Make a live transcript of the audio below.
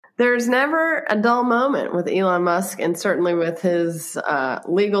There's never a dull moment with Elon Musk, and certainly with his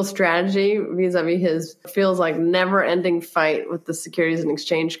legal strategy vis-a-vis his feels like never-ending fight with the Securities and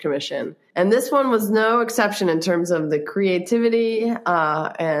Exchange Commission. And this one was no exception in terms of the creativity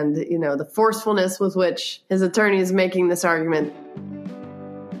and the forcefulness with which his attorney is making this argument.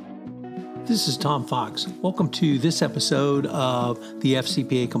 This is Tom Fox. Welcome to this episode of the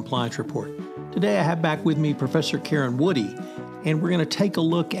FCPA Compliance Report. Today I have back with me Professor Karen Woody, and we're going to take a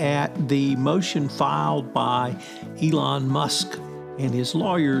look at the motion filed by Elon Musk and his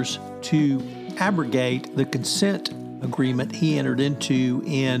lawyers to abrogate the consent agreement he entered into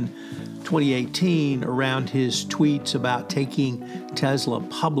in 2018 around his tweets about taking Tesla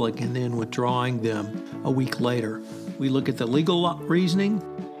public and then withdrawing them a week later. We look at the legal reasoning,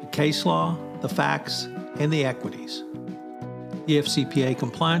 the case law, the facts, and the equities. The FCPA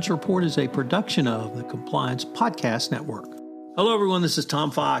Compliance Report is a production of the Compliance Podcast Network. Hello, everyone. This is Tom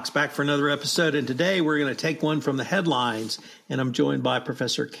Fox back for another episode. And today we're going to take one from the headlines. And I'm joined by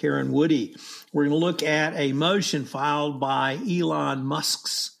Professor Karen Woody. We're going to look at a motion filed by Elon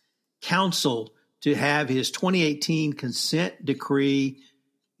Musk's counsel to have his 2018 consent decree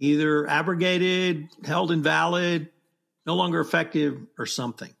either abrogated, held invalid, no longer effective, or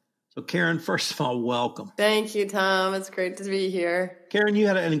something. So, Karen, first of all, welcome. Thank you, Tom. It's great to be here. Karen, you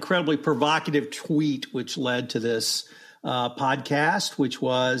had an incredibly provocative tweet which led to this podcast, which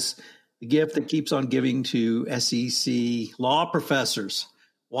was the gift that keeps on giving to SEC law professors.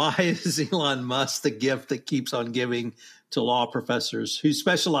 Why is Elon Musk the gift that keeps on giving to law professors who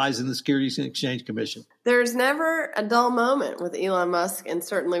specialize in the Securities and Exchange Commission? There's never a dull moment with Elon Musk, and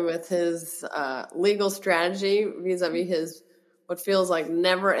certainly with his legal strategy vis-a-vis his what feels like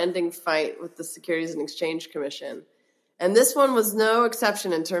never-ending fight with the Securities and Exchange Commission. And this one was no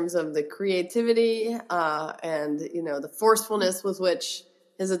exception in terms of the creativity and the forcefulness with which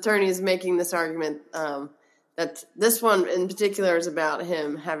his attorney is making this argument. That this one in particular is about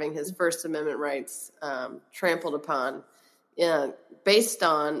him having his First Amendment rights trampled upon, based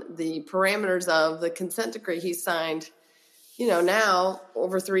on the parameters of the consent decree he signed, now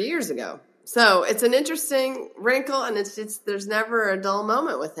over 3 years ago. So it's an interesting wrinkle, and there's never a dull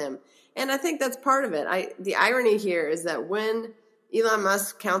moment with him. And I think that's part of it. The irony here is that when Elon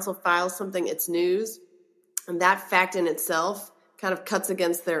Musk's counsel files something, it's news, and that fact in itself kind of cuts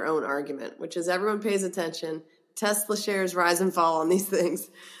against their own argument, which is everyone pays attention. Tesla shares rise and fall on these things.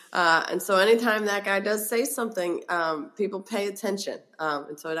 And so anytime that guy does say something, people pay attention.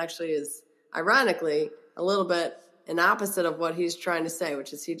 And so it actually is, ironically, a little bit an opposite of what he's trying to say,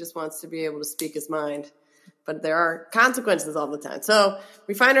 which is he just wants to be able to speak his mind. But there are consequences all the time. So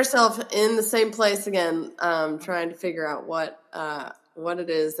we find ourselves in the same place again, trying to figure out what it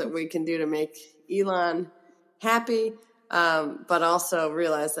is that we can do to make Elon happy, but also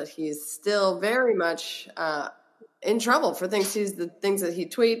realize that he's still very much in trouble for the things that he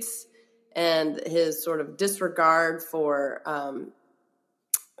tweets and his sort of disregard for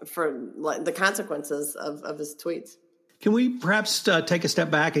the consequences of his tweets. Can we perhaps take a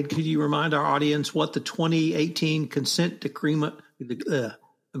step back, and could you remind our audience what the 2018 consent agreement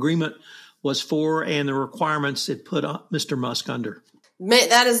was for and the requirements it put Mr. Musk under?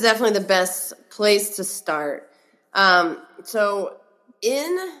 That is definitely the best place to start. So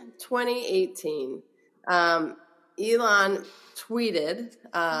in 2018, Elon tweeted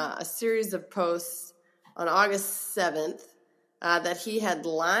a series of posts on August 7th that he had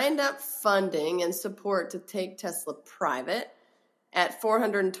lined up funding and support to take Tesla private at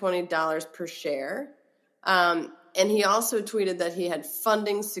 $420 per share. And he also tweeted that he had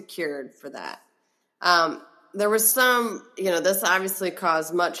funding secured for that. There was some, this obviously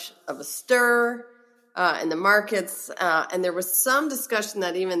caused much of a stir in the markets. And there was some discussion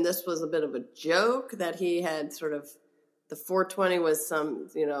that even this was a bit of a joke, that he had sort of, the 420 was some,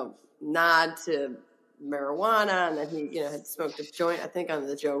 nod to marijuana, and that he, had smoked a joint, I think, on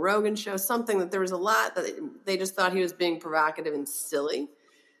the Joe Rogan show, something that there was a lot that they just thought he was being provocative and silly.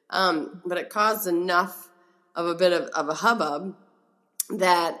 But it caused enough of a bit of a hubbub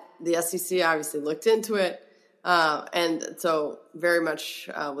that the SEC obviously looked into it, and so very much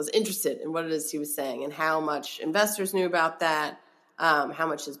was interested in what it is he was saying and how much investors knew about that, how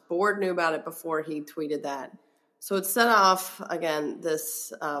much his board knew about it before he tweeted that. So it set off, again,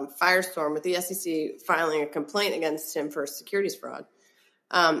 this firestorm with the SEC filing a complaint against him for securities fraud.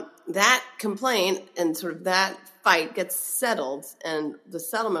 That complaint and sort of that fight gets settled, and the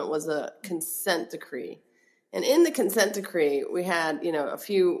settlement was a consent decree. And in the consent decree, we had, a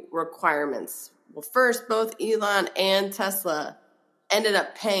few requirements. Well, first, both Elon and Tesla ended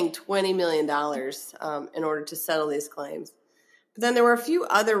up paying $20 million in order to settle these claims. But then there were a few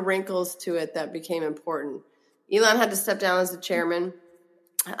other wrinkles to it that became important. Elon had to step down as the chairman,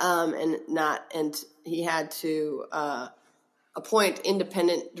 and he had to appoint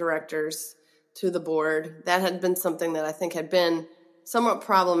independent directors to the board. That had been something that I think had been somewhat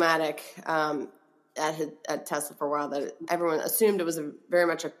problematic at Tesla for a while, that everyone assumed it was very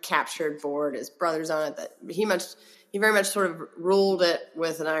much a captured board, his brother's on it, that he very much sort of ruled it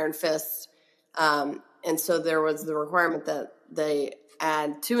with an iron fist. And so there was the requirement that they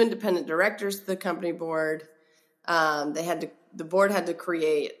add 2 independent directors to the company board. The board had to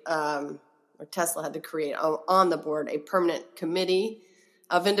create, or Tesla had to create on the board, a permanent committee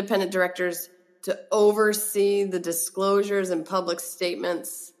of independent directors to oversee the disclosures and public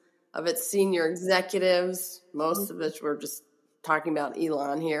statements of its senior executives, most of which we're just talking about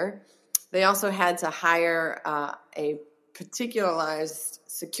Elon here. They also had to hire a particularized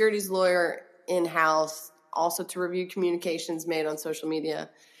securities lawyer in-house, also to review communications made on social media,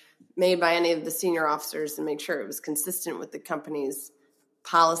 made by any of the senior officers, and make sure it was consistent with the company's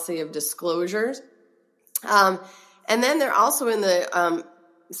policy of disclosures. And then they're also in the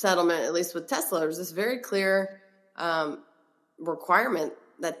settlement, at least with Tesla, there's this very clear requirement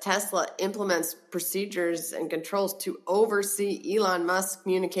that Tesla implements procedures and controls to oversee Elon Musk's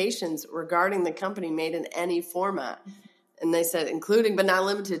communications regarding the company made in any format. And they said, including but not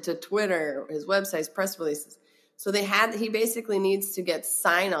limited to Twitter, his websites, press releases. So he basically needs to get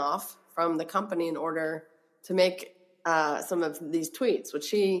sign off from the company in order to make some of these tweets,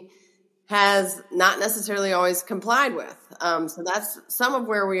 which he has not necessarily always complied with. So that's some of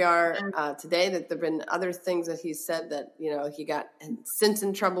where we are today, that there have been other things that he said that, he got sent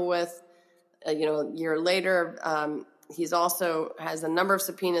in trouble with, a year later. He's also has a number of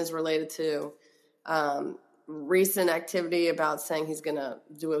subpoenas related to recent activity about saying he's going to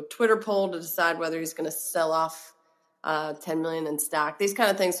do a Twitter poll to decide whether he's going to sell off 10 million in stock, these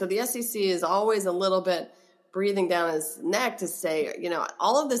kind of things. So the SEC is always a little bit breathing down his neck to say,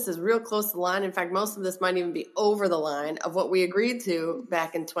 all of this is real close to the line. In fact, most of this might even be over the line of what we agreed to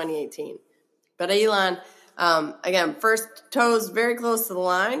back in 2018. But Elon, again, first toes very close to the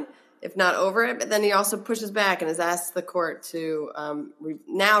line, if not over it. But then he also pushes back and has asked the court to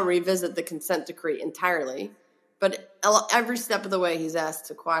now revisit the consent decree entirely. But every step of the way, he's asked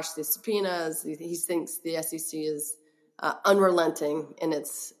to quash the subpoenas. He thinks the SEC is unrelenting in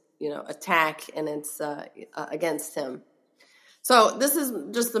its attack, and it's against him. So this is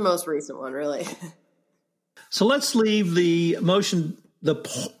just the most recent one, really. So let's leave the motion, the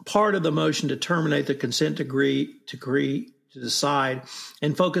part of the motion to terminate the consent decree to decide,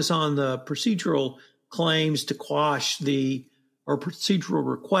 and focus on the procedural claims to quash or procedural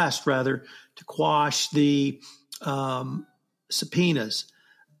request, rather, to quash the subpoenas.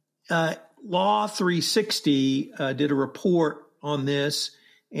 Law 360 did a report on this.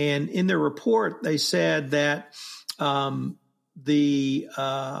 And in their report, they said that the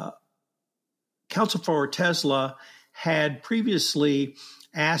counsel for Tesla had previously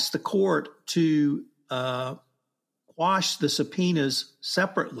asked the court to quash the subpoenas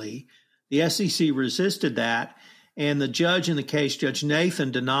separately. The SEC resisted that, and the judge in the case, Judge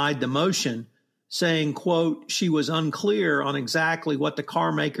Nathan, denied the motion, saying, quote, she was unclear on exactly what the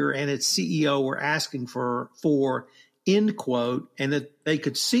car maker and its CEO were asking for, end quote, and that they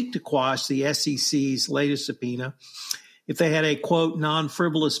could seek to quash the SEC's latest subpoena if they had a, quote,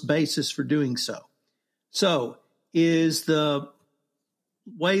 non-frivolous basis for doing so. So is the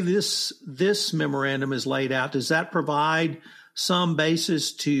way this memorandum is laid out, does that provide some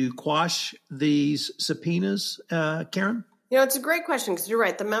basis to quash these subpoenas, Karen? It's a great question, because you're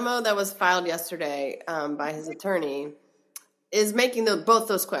right. The memo that was filed yesterday by his attorney is making both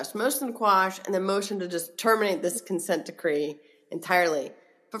those questions, motion to quash and the motion to just terminate this consent decree entirely.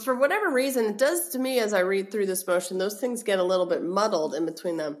 But for whatever reason, it does to me, as I read through this motion, those things get a little bit muddled in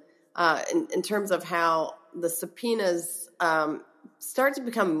between them in terms of how the subpoenas start to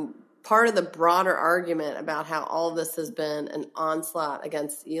become part of the broader argument about how all of this has been an onslaught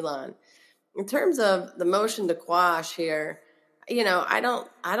against Elon. In terms of the motion to quash here, I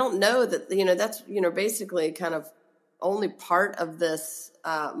don't know that, that's, basically kind of only part of this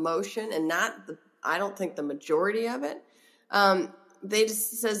motion, and I don't think the majority of it. They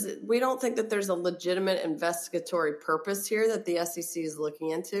just says we don't think that there's a legitimate investigatory purpose here that the SEC is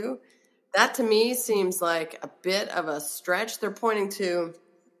looking into. That to me seems like a bit of a stretch. They're pointing to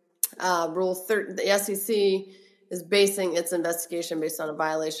Rule 13. The SEC is basing its investigation based on a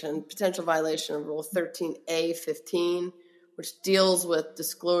potential violation of Rule 13A-15, which deals with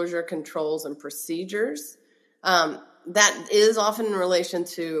disclosure controls and procedures. That is often in relation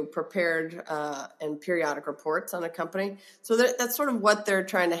to prepared and periodic reports on a company. So that's sort of what they're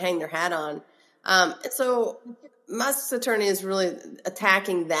trying to hang their hat on. And so Musk's attorney is really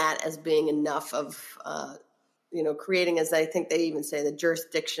attacking that as being enough of, creating, as I think they even say, the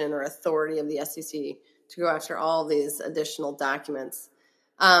jurisdiction or authority of the SEC to go after all these additional documents.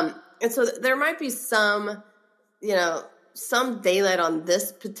 And so there might be some daylight on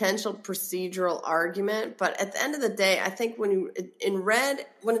this potential procedural argument, but at the end of the day, I think when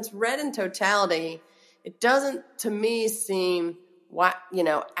it's read in totality, it doesn't, to me, seem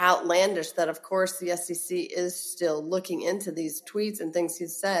outlandish that, of course, the SEC is still looking into these tweets and things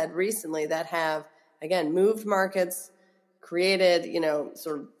he's said recently that have, again, moved markets, created,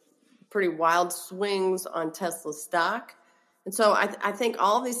 sort of pretty wild swings on Tesla stock. And so I think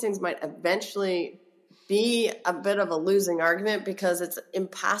all of these things might eventually be a bit of a losing argument because it's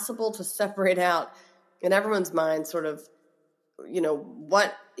impossible to separate out in everyone's mind sort of,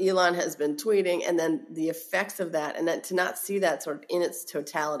 what Elon has been tweeting and then the effects of that, and then to not see that sort of in its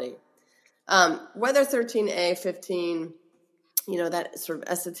totality. Whether 13A, 15, that sort of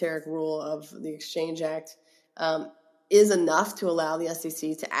esoteric rule of the Exchange Act is enough to allow the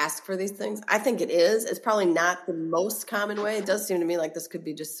SEC to ask for these things. I think it is. It's probably not the most common way. It does seem to me like this could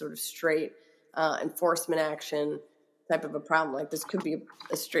be just sort of straight enforcement action type of a problem. Like this could be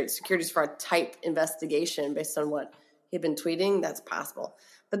a straight securities fraud type investigation based on what he'd been tweeting. That's possible.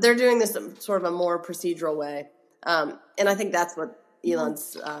 But they're doing this in sort of a more procedural way. And I think that's what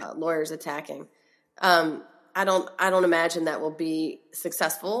Elon's lawyer's attacking. I don't imagine that will be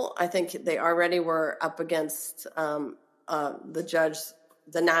successful. I think they already were up against the judge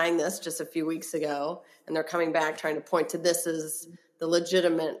denying this just a few weeks ago, and they're coming back trying to point to this as the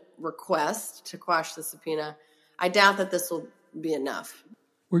legitimate request to quash the subpoena. I doubt that this will be enough.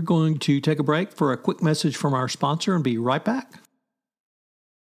 We're going to take a break for a quick message from our sponsor and be right back.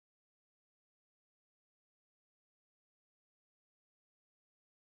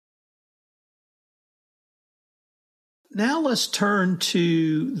 Now let's turn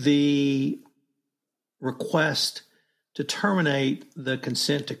to the request to terminate the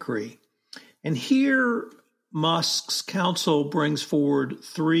consent decree. And here, Musk's counsel brings forward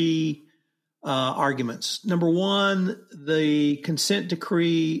three arguments. Number one, the consent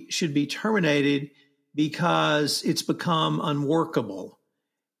decree should be terminated because it's become unworkable.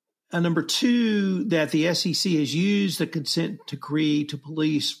 And number two, that the SEC has used the consent decree to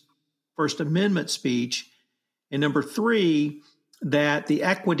police First Amendment speech. And number three, that the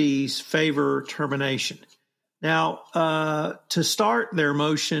equities favor termination. Now, to start their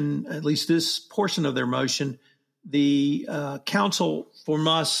motion, at least this portion of their motion, the counsel for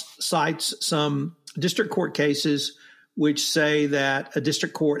Musk cites some district court cases which say that a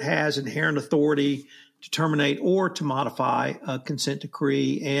district court has inherent authority to terminate or to modify a consent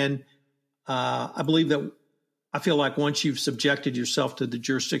decree. And I believe that I feel like once you've subjected yourself to the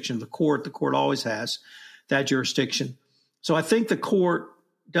jurisdiction of the court always has that jurisdiction. So I think the court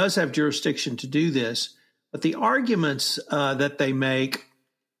does have jurisdiction to do this. But the arguments that they make,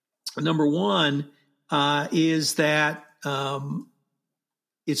 number one, is that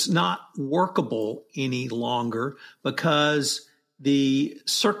it's not workable any longer because the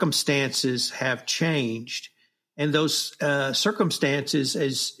circumstances have changed. And those circumstances,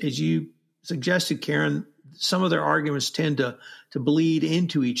 as you suggested, Karen, some of their arguments tend to bleed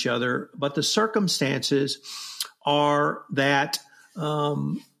into each other. But the circumstances are that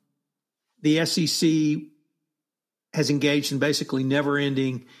the SEC has engaged in basically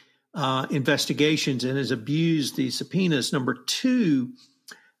never-ending investigations and has abused these subpoenas. Number two,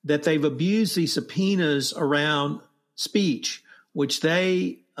 that they've abused these subpoenas around speech, which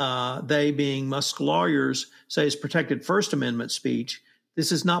they being Musk lawyers, say is protected First Amendment speech.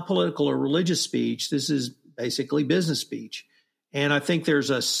 This is not political or religious speech. This is basically business speech. And I think there's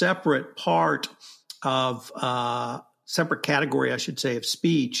a separate part of, separate category, I should say, of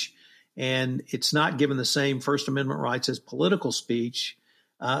speech, and it's not given the same First Amendment rights as political speech.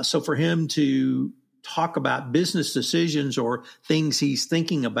 So for him to talk about business decisions or things he's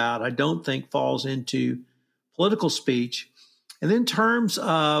thinking about, I don't think falls into political speech. And in terms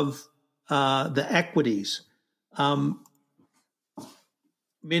of the equities,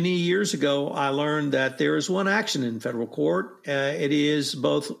 many years ago, I learned that there is one action in federal court. It is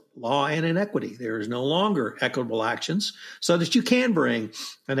both law and inequity. There is no longer equitable actions, so that you can bring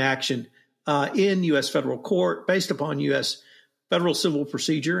an action in U.S. federal court based upon U.S. federal civil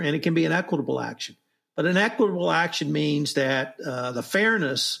procedure, and it can be an equitable action. But an equitable action means that the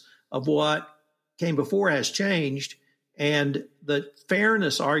fairness of what came before has changed, and the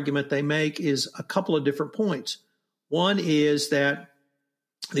fairness argument they make is a couple of different points. One is that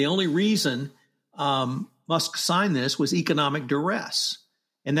the only reason Musk signed this was economic duress.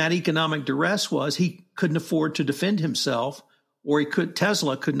 And that economic duress was he couldn't afford to defend himself, or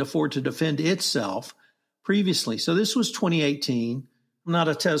Tesla couldn't afford to defend itself previously. So this was 2018. I'm not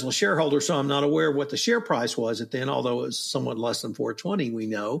a Tesla shareholder, so I'm not aware of what the share price was at then, although it was somewhat less than 420, we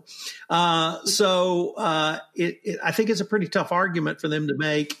know. I think it's a pretty tough argument for them to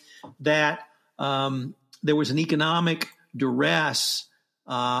make that there was an economic duress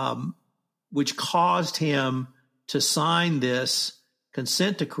which caused him to sign this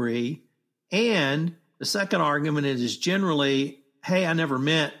consent decree. And the second argument is generally, hey, I never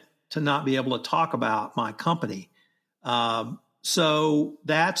meant to not be able to talk about my company. So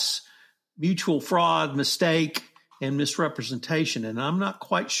that's mutual fraud, mistake, and misrepresentation. And I'm not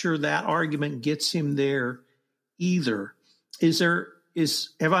quite sure that argument gets him there either.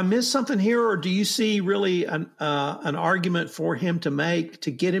 Have I missed something here, or do you see really an argument for him to make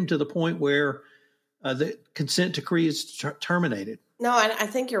to get him to the point where the consent decree is terminated? No, I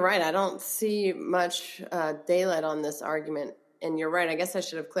think you're right. I don't see much daylight on this argument. And you're right. I guess I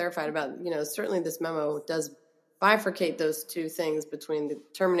should have clarified about, certainly this memo does bifurcate those two things between the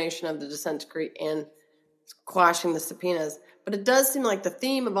termination of the consent decree and quashing the subpoenas. But it does seem like the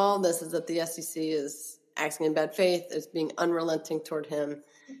theme of all of this is that the SEC is acting in bad faith, is being unrelenting toward him.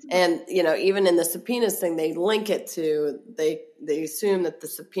 And, even in the subpoenas thing, they link it to, they assume that the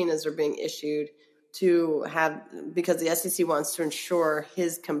subpoenas are being issued because the SEC wants to ensure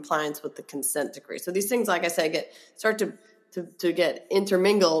his compliance with the consent decree. So these things, like I said, start to get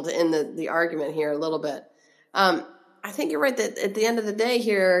intermingled in the argument here a little bit. I think you're right that at the end of the day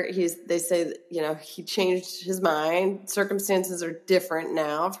here, they say that, he changed his mind. Circumstances are different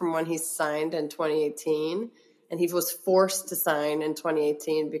now from when he signed in 2018, and he was forced to sign in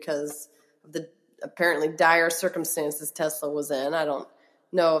 2018 because of the apparently dire circumstances Tesla was in. I don't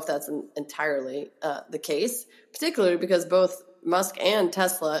know if that's entirely the case, particularly because both Musk and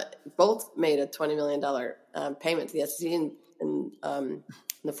Tesla both made a $20 million payment to the SEC in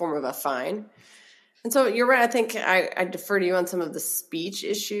the form of a fine. And so you're right. I think I defer to you on some of the speech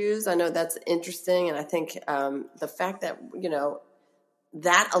issues. I know that's interesting. And I think the fact that,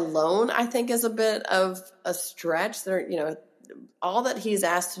 that alone, I think, is a bit of a stretch. There, all that he's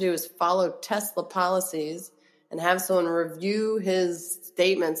asked to do is follow Tesla policies and have someone review his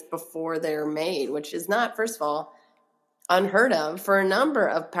statements before they're made, which is not, first of all, unheard of for a number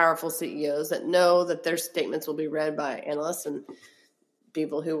of powerful CEOs that know that their statements will be read by analysts and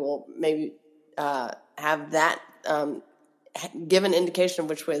people who will maybe have that give an indication of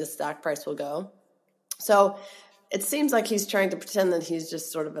which way the stock price will go. So it seems like he's trying to pretend that he's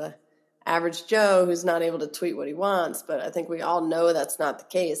just sort of a average Joe who's not able to tweet what he wants. But I think we all know that's not the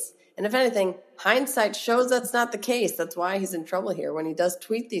case. And if anything, hindsight shows that's not the case. That's why he's in trouble here. When he does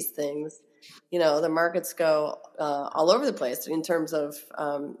tweet these things, the markets go all over the place in terms of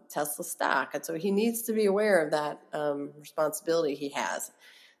Tesla stock. And so he needs to be aware of that responsibility he has.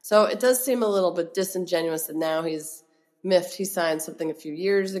 So it does seem a little bit disingenuous that now he's miffed he signed something a few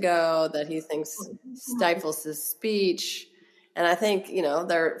years ago that he thinks stifles his speech. And I think,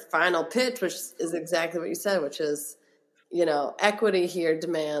 their final pitch, which is exactly what you said, which is, equity here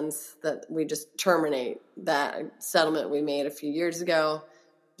demands that we just terminate that settlement we made a few years ago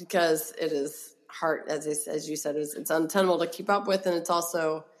because it is hard, as you said, it's untenable to keep up with. And it's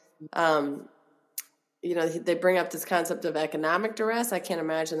also, they bring up this concept of economic duress. I can't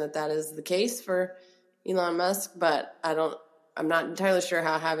imagine that is the case for Elon Musk, but I'm not entirely sure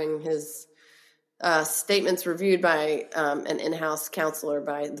how having his statements reviewed by an in-house counselor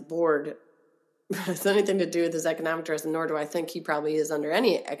by the board has anything to do with his economic duress, nor do I think he probably is under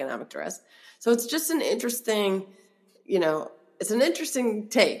any economic duress. So it's just an interesting, it's an interesting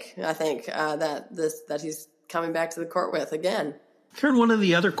take, I think, that he's coming back to the court with again. Karen, one of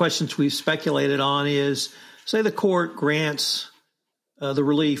the other questions we've speculated on is, say the court grants the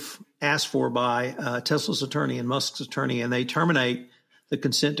relief asked for by Tesla's attorney and Musk's attorney, and they terminate the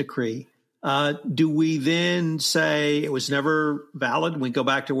consent decree. Do we then say it was never valid? We go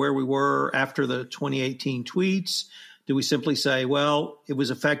back to where we were after the 2018 tweets. Do we simply say, well, it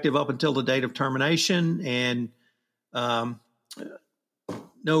was effective up until the date of termination and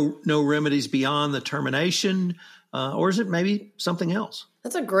no remedies beyond the termination? Or is it maybe something else?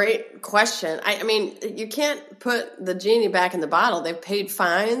 That's a great question. I mean, you can't put the genie back in the bottle. They've paid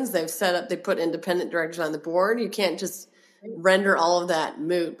fines. They put independent directors on the board. You can't just render all of that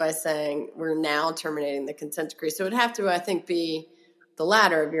moot by saying we're now terminating the consent decree. So it would have to, I think, be the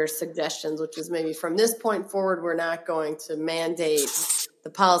latter of your suggestions, which is maybe from this point forward, we're not going to mandate the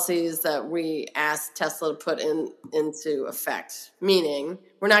policies that we asked Tesla to put into effect. Meaning,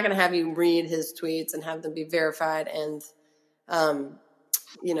 we're not going to have you read his tweets and have them be verified and,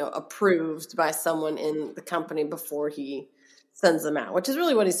 approved by someone in the company before he sends them out, which is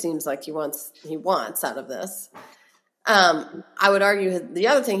really what he seems like he wants out of this. I would argue the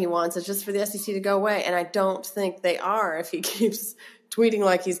other thing he wants is just for the SEC to go away, and I don't think they are if he keeps tweeting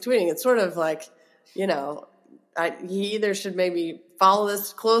like he's tweeting. It's sort of like, he either should maybe follow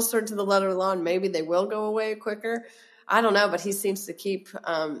this closer to the letter of the law, and maybe they will go away quicker. I don't know, but he seems to keep,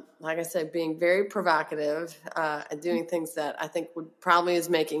 like I said, being very provocative and doing things that I think probably is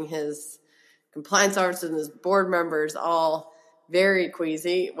making his compliance officers and his board members all very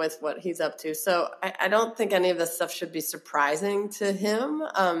queasy with what he's up to. So I don't think any of this stuff should be surprising to him.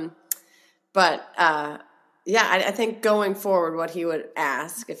 I think going forward, what he would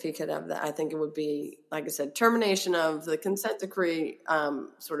ask, if he could have that, I think it would be, like I said, termination of the consent decree,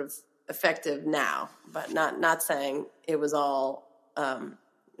 sort of effective now, but not saying it was all, I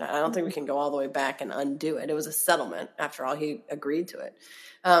don't think we can go all the way back and undo it. It was a settlement. After all, he agreed to it.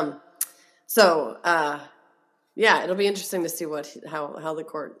 It'll be interesting to see how the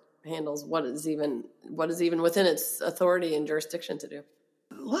court handles what is even within its authority and jurisdiction to do.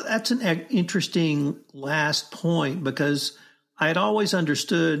 Well, that's an interesting last point, because I had always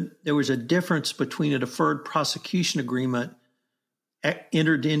understood there was a difference between a deferred prosecution agreement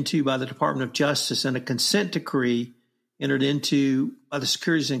entered into by the Department of Justice and a consent decree entered into by the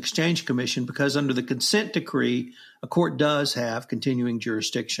Securities and Exchange Commission, because under the consent decree, a court does have continuing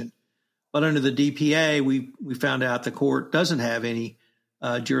jurisdiction. But under the DPA, we found out the court doesn't have any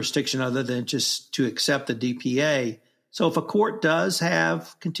jurisdiction other than just to accept the DPA. So if a court does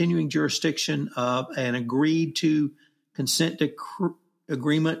have continuing jurisdiction of an agreed to consent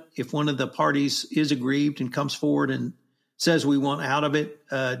agreement, if one of the parties is aggrieved and comes forward and says we want out of it,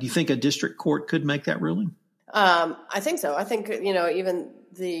 do you think a district court could make that ruling? I think so. I think, even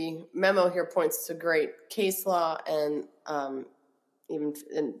the memo here points to great case law and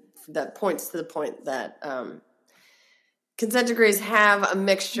that points to the point that consent decrees have a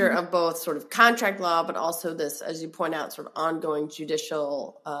mixture of both sort of contract law, but also this, as you point out, sort of ongoing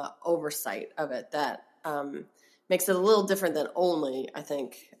judicial oversight of it that makes it a little different than only, I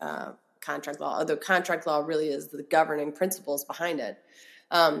think, contract law, although contract law really is the governing principles behind it.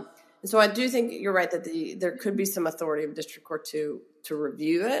 And so I do think you're right that there could be some authority of district court to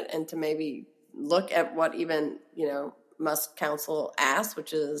review it and to maybe look at what even, Musk counsel asked,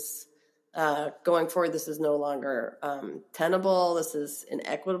 which is going forward, this is no longer tenable. This is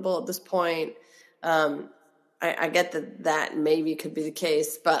inequitable at this point. I get that maybe could be the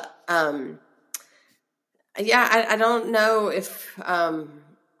case, but I don't know if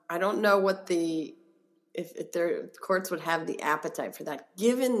I don't know what if their courts would have the appetite for that,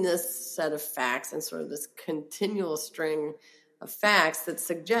 given this set of facts and sort of this continual string of facts that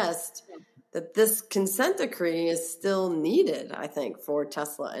suggest that this consent decree is still needed, I think, for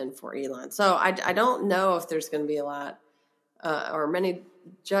Tesla and for Elon. So I don't know if there's going to be a lot or many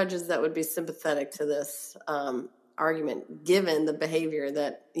judges that would be sympathetic to this argument, given the behavior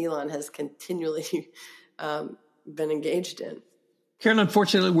that Elon has continually been engaged in. Karen,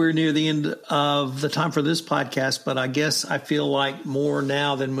 unfortunately, we're near the end of the time for this podcast, but I guess I feel like more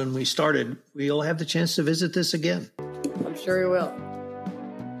now than when we started, we'll have the chance to visit this again. I'm sure we will.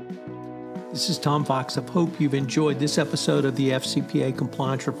 This is Tom Fox. I hope you've enjoyed this episode of the FCPA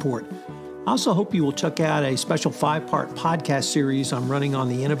Compliance Report. I also hope you will check out a special 5-part podcast series I'm running on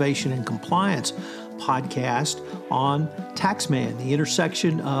the Innovation and Compliance podcast on TaxMan, the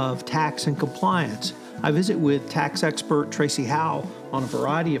intersection of tax and compliance. I visit with tax expert Tracy Howell on a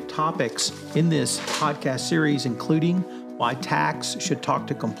variety of topics in this podcast series, including why tax should talk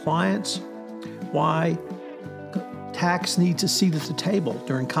to compliance, why tax needs a seat at the table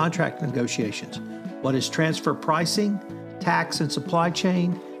during contract negotiations, what is transfer pricing, tax and supply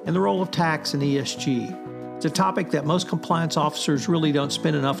chain, and the role of tax and ESG. It's a topic that most compliance officers really don't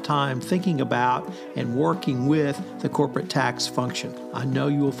spend enough time thinking about and working with the corporate tax function. I know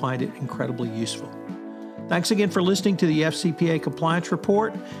you will find it incredibly useful. Thanks again for listening to the FCPA Compliance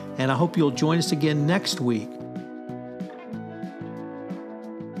Report, and I hope you'll join us again next week.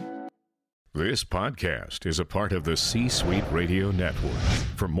 This podcast is a part of the C-Suite Radio Network.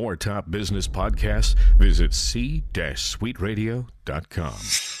 For more top business podcasts, visit c-suiteradio.com.